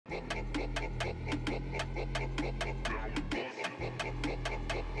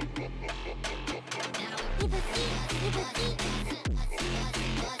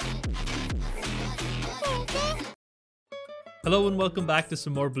Hello and welcome back to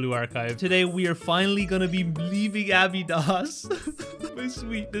some more Blue Archive. Today we are finally gonna be leaving Abydos. My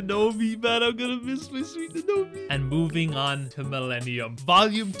sweet Nanomi, man, I'm gonna miss my sweet Nanomi. And moving on to Millennium.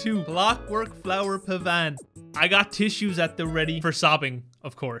 Volume 2, Clockwork Flower Pavan. I got tissues at the ready for sobbing,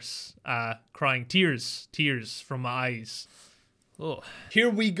 of course. Crying tears from my eyes. Oh. Here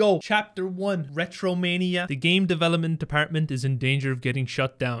we go. Chapter 1, Retromania. The game development department is in danger of getting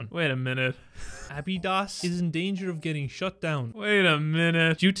shut down. Wait a minute. Abydos is in danger of getting shut down. Wait a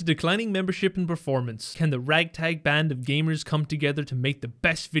minute. Due to declining membership and performance, can the ragtag band of gamers come together to make the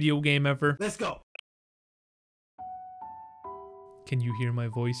best video game ever? Let's go. Can you hear my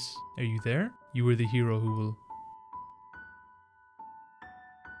voice? Are you there? You are the hero who will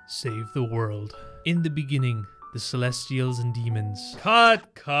save the world. In the beginning, the Celestials and Demons.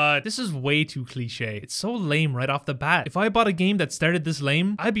 Cut. This is way too cliche. It's so lame right off the bat. If I bought a game that started this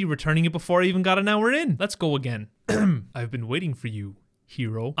lame, I'd be returning it before I even got an hour in. Let's go again. I've been waiting for you,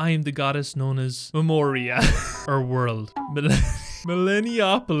 hero. I am the goddess known as Memoria, or world.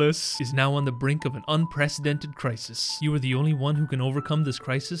 Millennium is now on the brink of an unprecedented crisis. You are the only one who can overcome this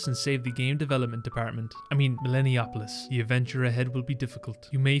crisis and save the game development department. I mean, Millennium. The adventure ahead will be difficult.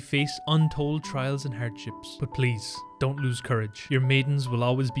 You may face untold trials and hardships, but please, don't lose courage. Your maidens will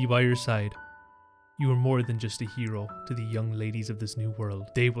always be by your side. You are more than just a hero to the young ladies of this new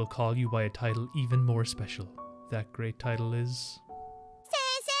world. They will call you by a title even more special. That great title is...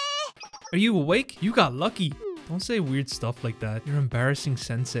 Sensei! Are you awake? You got lucky. Don't say weird stuff like that. You're embarrassing,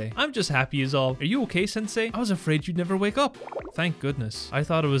 Sensei. I'm just happy as all. Are you okay, Sensei? I was afraid you'd never wake up. Thank goodness. I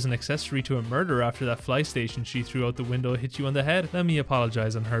thought it was an accessory to a murder after that fly station she threw out the window hit you on the head. Let me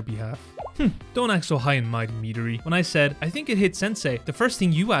apologize on her behalf. Don't act so high and mighty, Midori. When I said, I think it hit Sensei, the first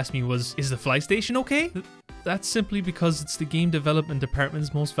thing you asked me was, is the fly station okay? That's simply because it's the game development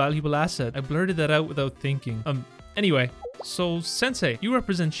department's most valuable asset. I blurted that out without thinking. Anyway. So, Sensei, you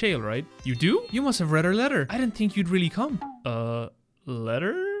represent Shale, right? You do? You must have read our letter. I didn't think you'd really come.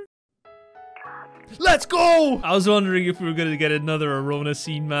 Letter? Let's go! I was wondering if we were gonna get another Arona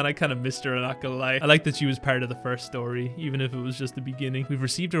scene, man. I kind of missed her, I'm not gonna lie. I like that she was part of the first story, even if it was just the beginning. We've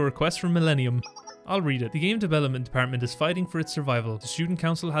received a request from Millennium. I'll read it. The game development department is fighting for its survival. The student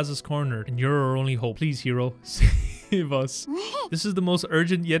council has us cornered, and you're our only hope. Please, hero, save us. This is the most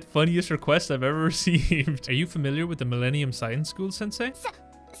urgent yet funniest request I've ever received. Are you familiar with the Millennium Science School, Sensei?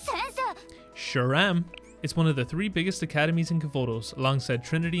 Sensei! Sure am. It's one of the 3 biggest academies in Kavodos, alongside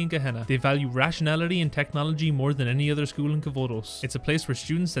Trinity and Gehenna. They value rationality and technology more than any other school in Kavodos. It's a place where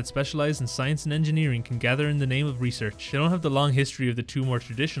students that specialize in science and engineering can gather in the name of research. They don't have the long history of the 2 more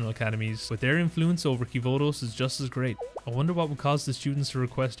traditional academies, but their influence over Kavodos is just as great. I wonder what would cause the students to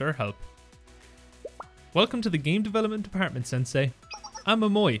request our help. Welcome to the game development department, Sensei. I'm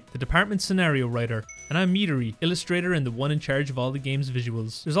Amoy, the department scenario writer, and I'm Midori, illustrator and the one in charge of all the game's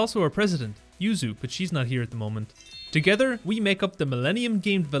visuals. There's also our president, Yuzu, but she's not here at the moment. Together, we make up the Millennium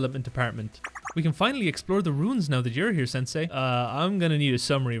Game Development Department. We can finally explore the ruins now that you're here, Sensei. I'm gonna need a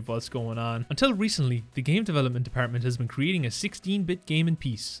summary of what's going on. Until recently, the Game Development Department has been creating a 16-bit game in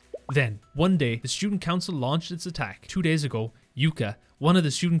peace. Then, one day, the Student Council launched its attack. 2 days ago, Yuuka, one of the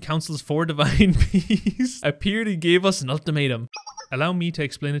Student Council's 4 divine beasts, appeared and gave us an ultimatum. Allow me to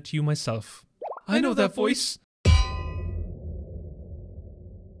explain it to you myself. I know that voice.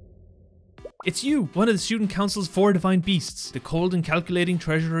 It's you, one of the Student Council's 4 divine beasts, the cold and calculating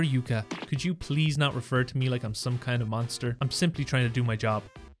treasurer Yuuka. Could you please not refer to me like I'm some kind of monster? I'm simply trying to do my job.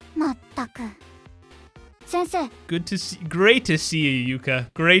 Mattaku. Sensei. Great to see you,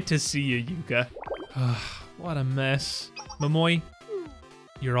 Yuuka. Great to see you, Yuuka. What a mess. Momoy,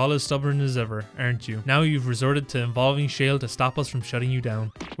 you're all as stubborn as ever, aren't you? Now you've resorted to involving Shale to stop us from shutting you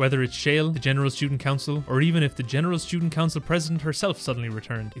down. Whether it's Shale, the General Student Council, or even if the General Student Council President herself suddenly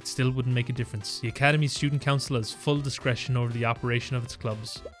returned, it still wouldn't make a difference. The Academy's Student Council has full discretion over the operation of its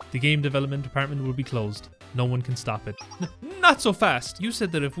clubs. The game development department will be closed. No one can stop it. Not so fast! You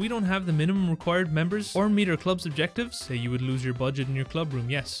said that if we don't have the minimum required members or meet our club's objectives, that you would lose your budget in your club room.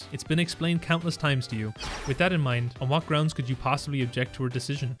 Yes, it's been explained countless times to you. With that in mind, on what grounds could you possibly object to our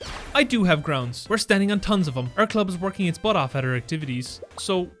decision? I do have grounds. We're standing on tons of them. Our club is working its butt off at our activities,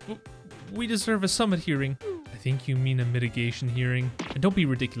 so we deserve a summit hearing. I think you mean a mitigation hearing. And don't be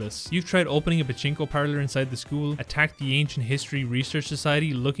ridiculous. You've tried opening a pachinko parlor inside the school, attacked the Ancient History Research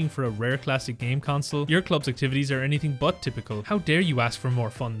Society looking for a rare classic game console. Your club's activities are anything but typical. How dare you ask for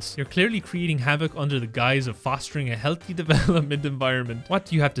more funds? You're clearly creating havoc under the guise of fostering a healthy development environment. What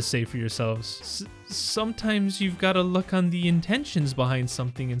do you have to say for yourselves? Sometimes you've got to look on the intentions behind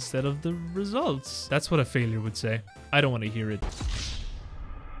something instead of the results. That's what a failure would say. I don't want to hear it.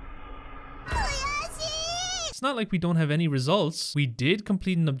 It's not like we don't have any results. We did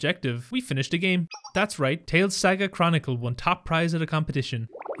complete an objective. We finished a game. That's right, Tales Saga Chronicle won top prize at a competition.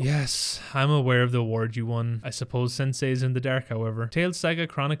 Yes, I'm aware of the award you won. I suppose Sensei is in the dark, however. Tales Saga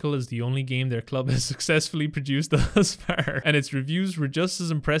Chronicle is the only game their club has successfully produced thus far, and its reviews were just as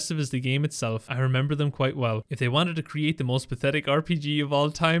impressive as the game itself. I remember them quite well. If they wanted to create the most pathetic RPG of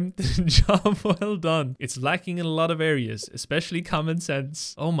all time, then job well done. It's lacking in a lot of areas, especially common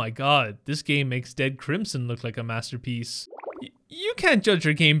sense. Oh my god, this game makes Dead Crimson look like a masterpiece. You can't judge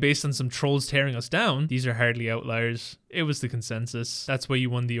our game based on some trolls tearing us down. These are hardly outliers. It was the consensus. That's why you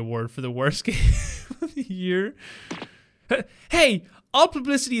won the award for the worst game of the year. Hey! All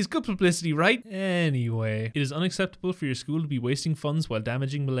publicity is good publicity, right? Anyway, it is unacceptable for your school to be wasting funds while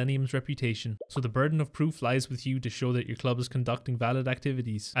damaging Millennium's reputation. So the burden of proof lies with you to show that your club is conducting valid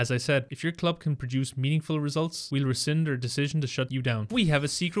activities. As I said, if your club can produce meaningful results, we'll rescind our decision to shut you down. We have a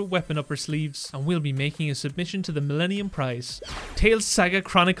secret weapon up our sleeves, and we'll be making a submission to the Millennium Prize. Tales Saga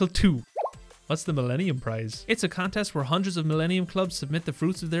Chronicle 2. What's the Millennium Prize? It's a contest where hundreds of Millennium clubs submit the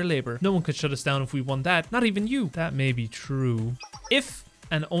fruits of their labor. No one could shut us down if we won that, not even you. That may be true. If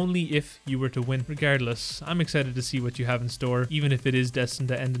and only if you were to win. Regardless, I'm excited to see what you have in store, even if it is destined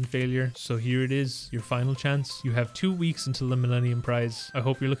to end in failure. So here it is, your final chance. You have 2 weeks until the Millennium Prize. I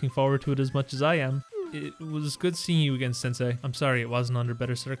hope you're looking forward to it as much as I am. It was good seeing you again, Sensei. I'm sorry it wasn't under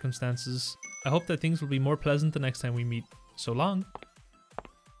better circumstances. I hope that things will be more pleasant the next time we meet. So long.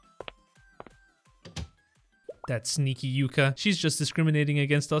 That sneaky Yuuka. She's just discriminating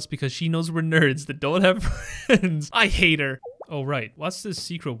against us because she knows we're nerds that don't have friends. I hate her. Oh right, what's this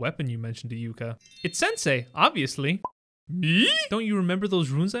secret weapon you mentioned to Yuuka? It's Sensei, obviously. Me? Don't you remember those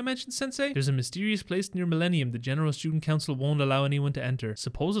runes I mentioned, Sensei? There's a mysterious place near Millennium the General Student Council won't allow anyone to enter.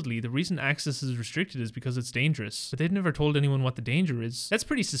 Supposedly, the reason access is restricted is because it's dangerous. But they've never told anyone what the danger is. That's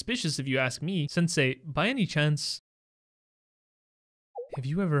pretty suspicious if you ask me. Sensei, by any chance, have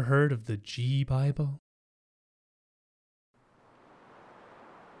you ever heard of the G-Bible?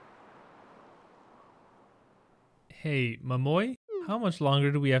 Hey, Mamoy? How much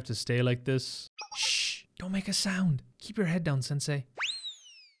longer do we have to stay like this? Shh! Don't make a sound! Keep your head down, Sensei.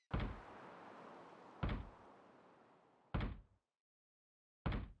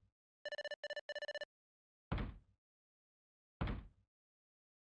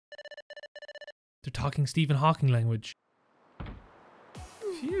 They're talking Stephen Hawking language.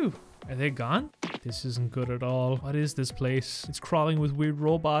 Phew! Are they gone? This isn't good at all. What is this place? It's crawling with weird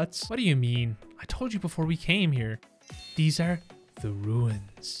robots. What do you mean? I told you before we came here. These are the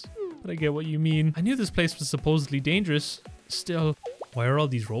ruins. But I get what you mean. I knew this place was supposedly dangerous. Still, why are all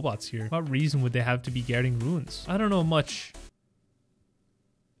these robots here? What reason would they have to be guarding ruins? I don't know much.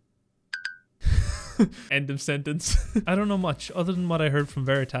 End of sentence. I don't know much other than what I heard from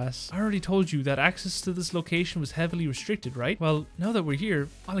Veritas. I already told you that access to this location was heavily restricted, right? Well, now that we're here,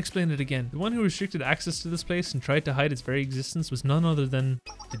 I'll explain it again. The one who restricted access to this place and tried to hide its very existence was none other than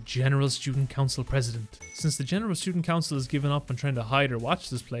the General Student Council President. Since the General Student Council has given up on trying to hide or watch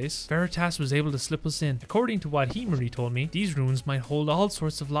this place, Veritas was able to slip us in. According to what Hiroi told me, these ruins might hold all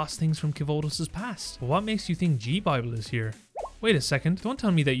sorts of lost things from Kivodos' past. But what makes you think G-Bible is here? Wait a second, don't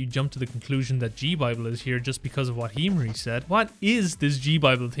tell me that you jumped to the conclusion that G-Bible is here just because of what Hiroi said. What is this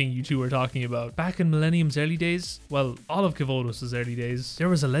G-Bible thing you two are talking about? Back in Millennium's early days, well, all of Kivodos' early days, there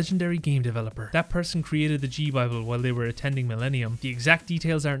was a legendary game developer. That person created the G-Bible while they were attending Millennium. The exact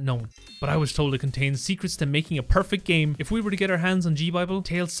details aren't known, but I was told it contains secrets to making a perfect game. If we were to get our hands on G-Bible,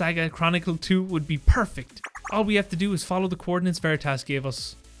 Tales Saga Chronicle 2 would be perfect. All we have to do is follow the coordinates Veritas gave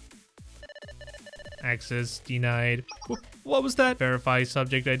us. Access denied. What was that? Verify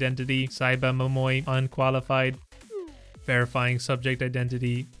subject identity. Saiba Momoy unqualified. Verifying subject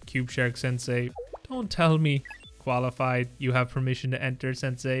identity. Cube Shark Sensei. Don't tell me. Qualified. You have permission to enter,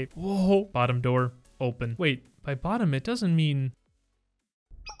 Sensei. Whoa. Bottom door open. Wait, by bottom it doesn't mean...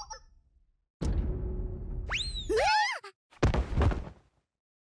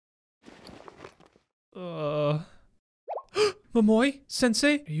 Momoy?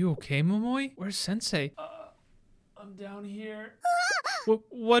 Sensei? Are you okay, Momoy? Where's Sensei? I'm down here.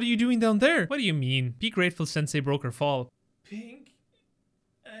 What are you doing down there? What do you mean? Be grateful Sensei broke her fall. Pink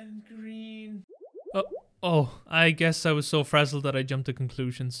and green. Oh, I guess I was so frazzled that I jumped to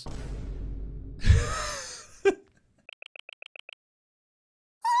conclusions.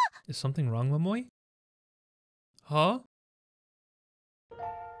 Is something wrong, Momoy? Huh?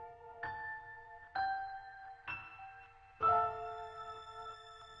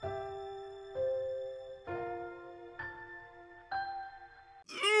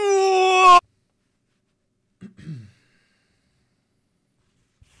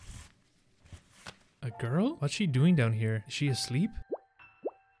 girl? What's she doing down here? Is she asleep?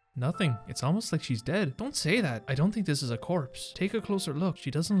 Nothing. It's almost like she's dead. Don't say that. I don't think this is a corpse. Take a closer look.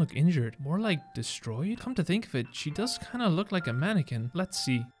 She doesn't look injured. More like destroyed? Come to think of it, she does kind of look like a mannequin. Let's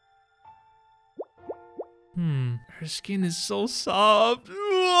see. Her skin is so soft.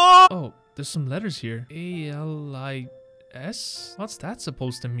 Oh, there's some letters here. A-L-I-S? What's that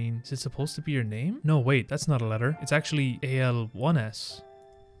supposed to mean? Is it supposed to be your name? No, wait, that's not a letter. It's actually A-L-1-S.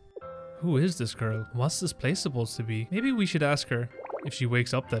 Who is this girl? What's this place supposed to be? Maybe we should ask her. If she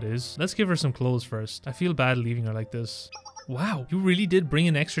wakes up, that is. Let's give her some clothes first. I feel bad leaving her like this. Wow, you really did bring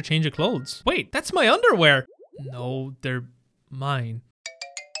an extra change of clothes. Wait, that's my underwear! No, they're mine.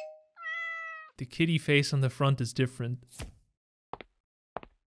 The kitty face on the front is different.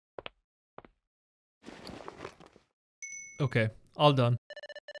 Okay, all done.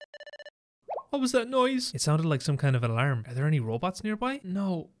 What was that noise? It sounded like some kind of alarm. Are there any robots nearby?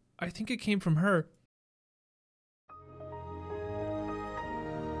 No, I think it came from her.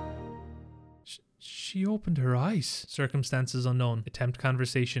 She opened her eyes. Circumstances unknown. Attempt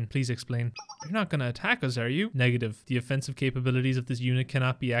conversation. Please explain. You're not gonna attack us, are you? Negative. The offensive capabilities of this unit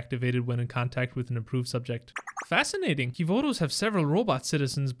cannot be activated when in contact with an approved subject. Fascinating. Kivodos have several robot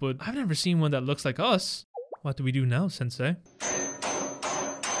citizens, but I've never seen one that looks like us. What do we do now, Sensei?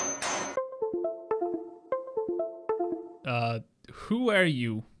 Who are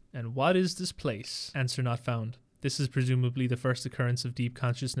you? And what is this place? Answer not found. This is presumably the first occurrence of deep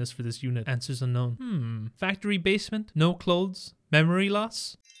consciousness for this unit. Answers unknown. Factory basement? No clothes? Memory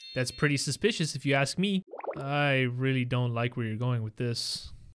loss? That's pretty suspicious if you ask me. I really don't like where you're going with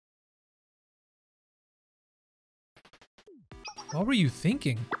this. What were you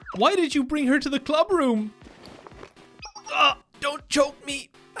thinking? Why did you bring her to the club room? Don't choke me.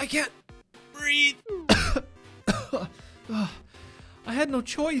 I can't breathe. I had no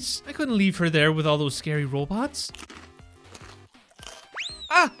choice. I couldn't leave her there with all those scary robots.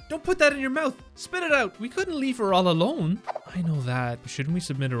 Don't put that in your mouth. Spit it out. We couldn't leave her all alone. I know that. Shouldn't we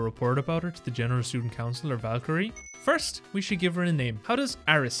submit a report about her to the General Student Council or Valkyrie? First, we should give her a name. How does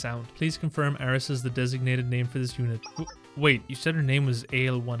Aris sound? Please confirm Aris is the designated name for this unit. Wait, you said her name was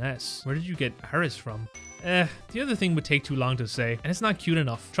AL1S. Where did you get Aris from? The other thing would take too long to say, and it's not cute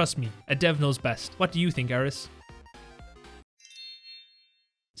enough. Trust me, a dev knows best. What do you think, Aris?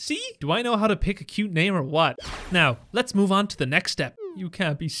 See? Do I know how to pick a cute name or what? Now, let's move on to the next step. You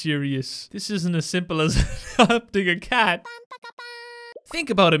can't be serious. This isn't as simple as adopting a cat. Think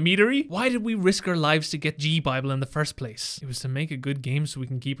about it, Meadery. Why did we risk our lives to get Jbell in the first place? It was to make a good game so we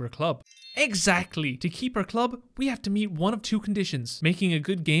can keep our club. Exactly. To keep our club, we have to meet one of two conditions. Making a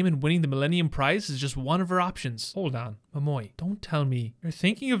good game and winning the Millennium Prize is just one of our options. Hold on. Momoy, don't tell me. You're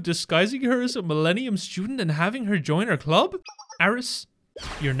thinking of disguising her as a Millennium student and having her join our club? Aris,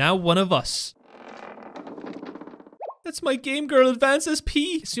 you're now one of us. That's my Game Girl Advanced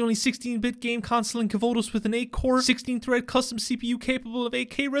SP. It's the only 16-bit game console in Kivodos with an 8-core, 16-thread custom CPU capable of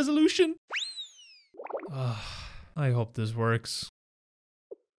 8K resolution. I hope this works.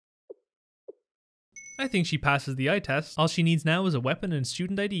 I think she passes the eye test. All she needs now is a weapon and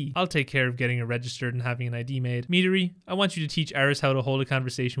student ID. I'll take care of getting her registered and having an ID made. Meadery, I want you to teach Aris how to hold a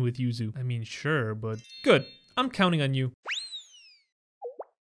conversation with Yuzu. I mean, sure, but... Good. I'm counting on you.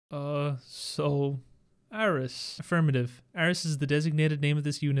 So... Aris. Affirmative. Aris is the designated name of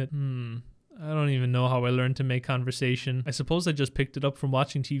this unit. I don't even know how I learned to make conversation. I suppose I just picked it up from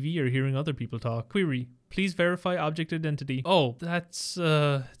watching TV or hearing other people talk. Query. Please verify object identity. Oh, that's,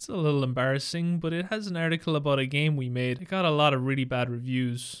 it's a little embarrassing, but it has an article about a game we made. It got a lot of really bad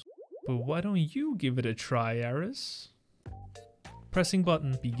reviews. But why don't you give it a try, Aris? Pressing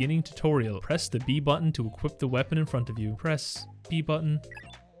button. Beginning tutorial. Press the B button to equip the weapon in front of you. Press B button.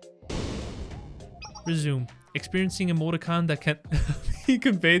 Resume. Experiencing emoticon that can't be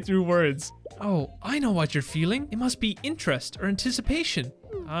conveyed through words. Oh, I know what you're feeling. It must be interest or anticipation.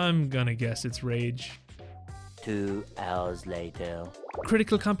 I'm gonna guess it's rage. 2 hours later.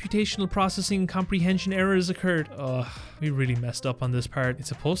 Critical computational processing comprehension errors occurred. Ugh, we really messed up on this part. It's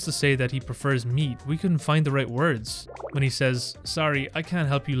supposed to say that he prefers meat. We couldn't find the right words. When he says, sorry, I can't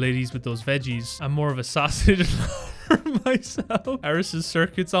help you ladies with those veggies. I'm more of a sausage lover myself. Aris's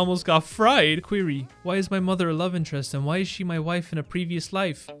circuits almost got fried. Query, why is my mother a love interest and why is she my wife in a previous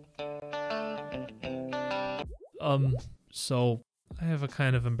life? So... I have a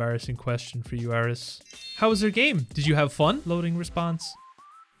kind of embarrassing question for you, Aris. How was your game? Did you have fun? Loading response.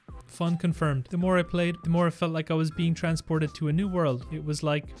 Fun confirmed. The more I played, the more I felt like I was being transported to a new world. It was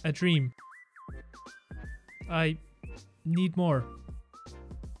like a dream. I need more.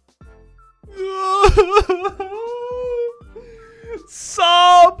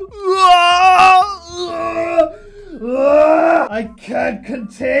 Sob! I can't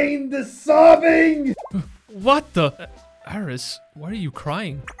contain the sobbing! What the? Aris, why are you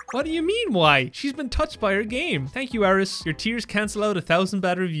crying? What do you mean, why? She's been touched by her game. Thank you, Aris. Your tears cancel out 1,000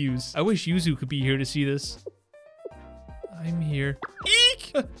 bad reviews. I wish Yuzu could be here to see this. I'm here.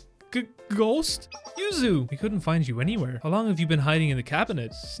 Eek! Ghost? Yuzu! We couldn't find you anywhere. How long have you been hiding in the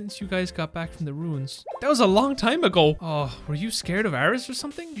cabinet? Since you guys got back from the ruins. That was a long time ago. Oh, were you scared of Aris or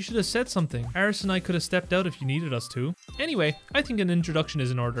something? You should have said something. Aris and I could have stepped out if you needed us to. Anyway, I think an introduction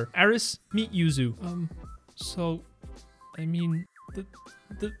is in order. Aris, meet Yuzu.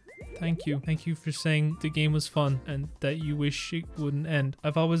 Thank you. Thank you for saying the game was fun and that you wish it wouldn't end.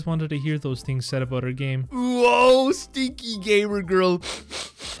 I've always wanted to hear those things said about our game. Whoa, stinky gamer girl.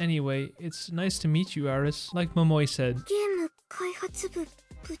 Anyway, it's nice to meet you, Aris. Like Momoi said.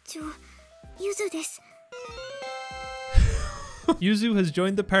 Yuzu has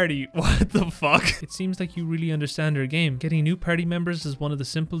joined the party. What the fuck? It seems like you really understand our game. Getting new party members is one of the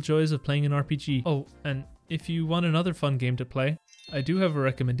simple joys of playing an RPG. Oh, and if you want another fun game to play, I do have a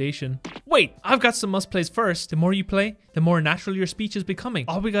recommendation. Wait, I've got some must-plays first. The more you play, the more natural your speech is becoming.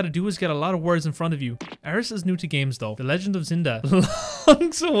 All we gotta do is get a lot of words in front of you. Aris is new to games though. The Legend of Zelda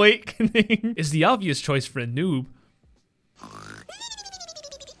Link's Awakening is the obvious choice for a noob.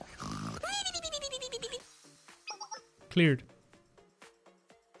 Cleared.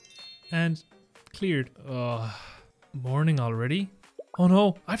 And cleared. Morning already? Oh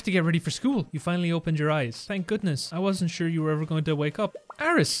no, I have to get ready for school. You finally opened your eyes. Thank goodness. I wasn't sure you were ever going to wake up.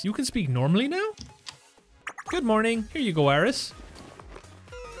 Aris, you can speak normally now? Good morning. Here you go, Aris.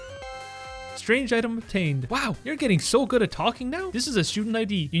 Strange item obtained. Wow, you're getting so good at talking now. This is a student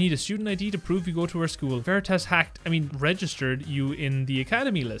ID. You need a student ID to prove you go to our school. Veritas registered you in the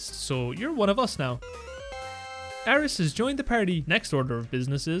academy list, so you're one of us now. Aris has joined the party. Next order of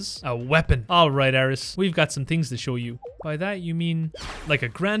business is a weapon. All right, Aris, we've got some things to show you. By that, you mean like a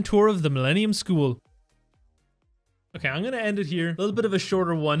grand tour of the Millennium School. Okay, I'm gonna end it here. A little bit of a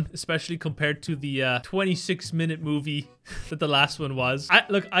shorter one, especially compared to the 26-minute movie that the last one was.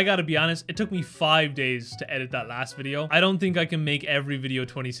 Look, I gotta be honest, it took me 5 days to edit that last video. I don't think I can make every video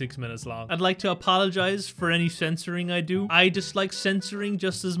 26 minutes long. I'd like to apologize for any censoring I do. I dislike censoring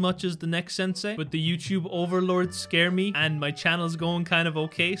just as much as the next sensei, but the YouTube overlords scare me and my channel's going kind of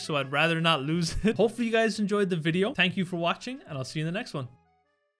okay, so I'd rather not lose it. Hopefully you guys enjoyed the video. Thank you for watching, and I'll see you in the next one.